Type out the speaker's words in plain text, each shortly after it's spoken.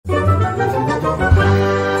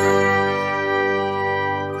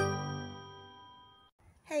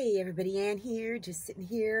everybody, Ann here, just sitting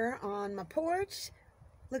here on my porch,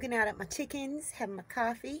 looking out at my chickens, having my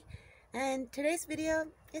coffee. And today's video,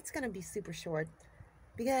 it's going to be super short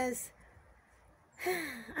because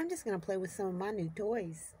I'm just going to play with some of my new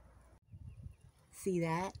toys. See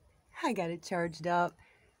that? I got it charged up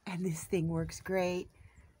and this thing works great.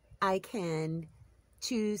 I can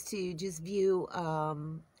choose to just view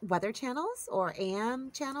weather channels or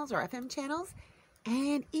AM channels or FM channels,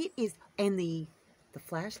 and the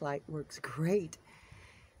flashlight works great.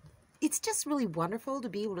 It's just really wonderful to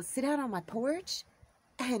be able to sit out on my porch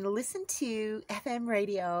and listen to FM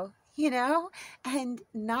radio, and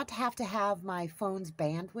not have to have my phone's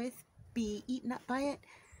bandwidth be eaten up by it.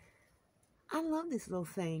 I love this little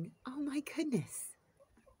thing. Oh my goodness.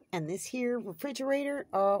 And this here refrigerator,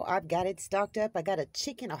 oh, I've got it stocked up. I got a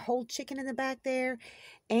whole chicken in the back there.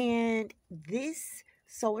 And this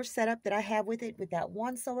solar setup that I have with it, with that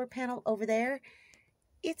one solar panel over there,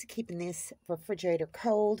 it's keeping this refrigerator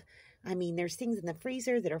cold. I mean, there's things in the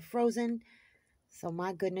freezer that are frozen. So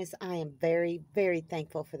my goodness, I am very, very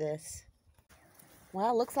thankful for this.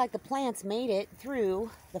 Well, it looks like the plants made it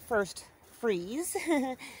through the first freeze.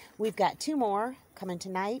 We've got 2 more coming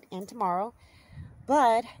tonight and tomorrow.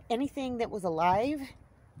 But anything that was alive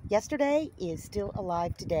yesterday is still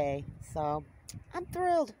alive today. So I'm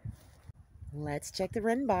thrilled. Let's check the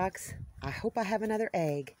wren box. I hope I have another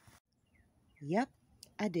egg. Yep,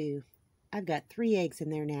 I do. I've got 3 eggs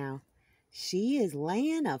in there now. She is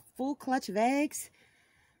laying a full clutch of eggs.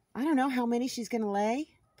 I don't know how many she's going to lay,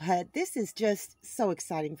 but this is just so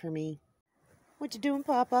exciting for me. What you doing,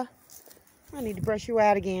 Papa? I need to brush you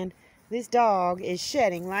out again. This dog is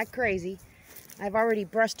shedding like crazy. I've already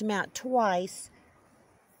brushed him out twice,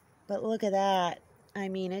 but look at that. I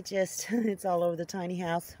mean, it's all over the tiny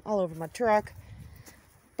house, all over my truck.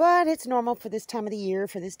 But it's normal for this time of the year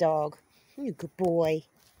for this dog. You good boy.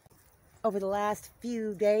 Over the last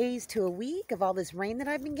few days to a week of all this rain that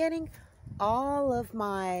I've been getting, all of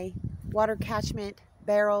my water catchment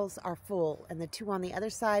barrels are full, and the 2 on the other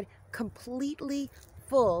side completely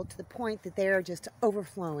full to the point that they're just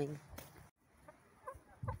overflowing.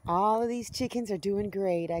 All of these chickens are doing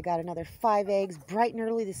great. I got another 5 eggs bright and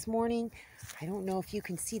early this morning. I don't know if you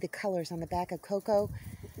can see the colors on the back of Coco,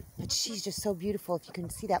 but she's just so beautiful. If you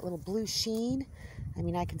can see that little blue sheen. I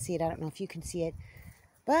mean, I can see it. I don't know if you can see it.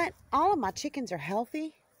 But all of my chickens are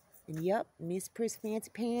healthy. And yep, Miss Pris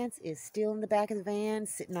Fancy Pants is still in the back of the van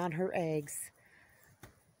sitting on her eggs.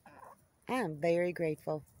 I am very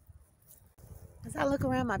grateful. As I look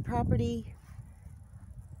around my property,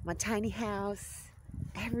 my tiny house,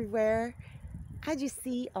 everywhere, I just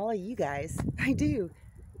see all of you guys. I do.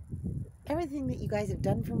 Everything that you guys have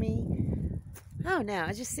done for me. Oh no, I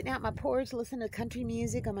was just sitting out my porch listening to country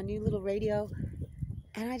music on my new little radio,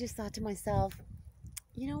 and I just thought to myself,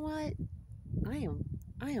 you know what?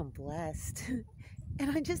 I am blessed.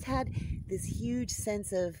 And I just had this huge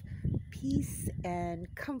sense of peace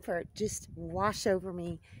and comfort just wash over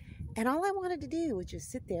me. And all I wanted to do was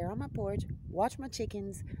just sit there on my porch, watch my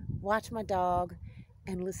chickens, watch my dog,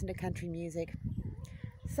 and listen to country music.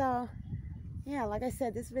 So, yeah, like I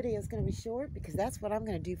said, this video is going to be short because that's what I'm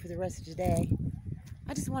going to do for the rest of the day.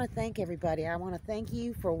 I just want to thank everybody. I want to thank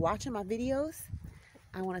you for watching my videos.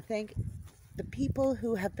 I want to thank the people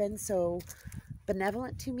who have been so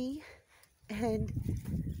benevolent to me, and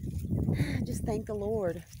just thank the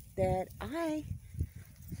Lord that I'm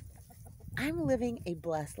living a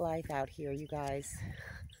blessed life out here, you guys.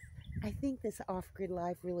 I think this off-grid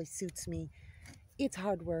life really suits me. It's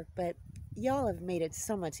hard work, but y'all have made it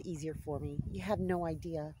so much easier for me. You have no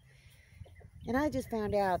idea. And I just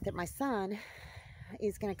found out that my son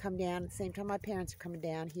is going to come down at the same time my parents are coming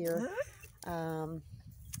down here,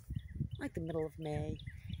 like the middle of May.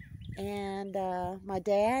 And my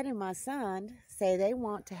dad and my son say they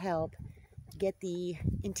want to help get the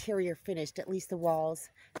interior finished, at least the walls,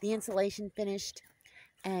 the insulation finished,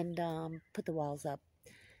 and put the walls up.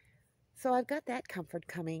 So I've got that comfort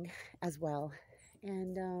coming as well.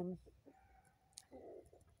 And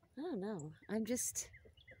I don't know, I'm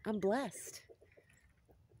blessed.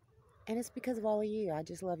 And it's because of all of you. I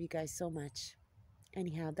just love you guys so much.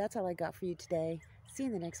 Anyhow, that's all I got for you today. See you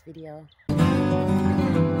in the next video.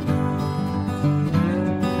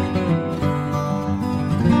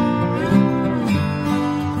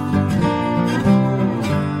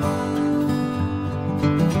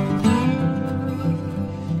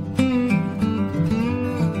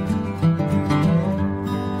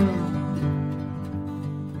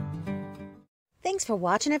 Thanks for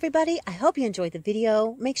watching, everybody. I hope you enjoyed the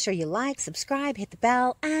video. Make sure you like, subscribe, hit the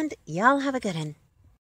bell, and y'all have a good one.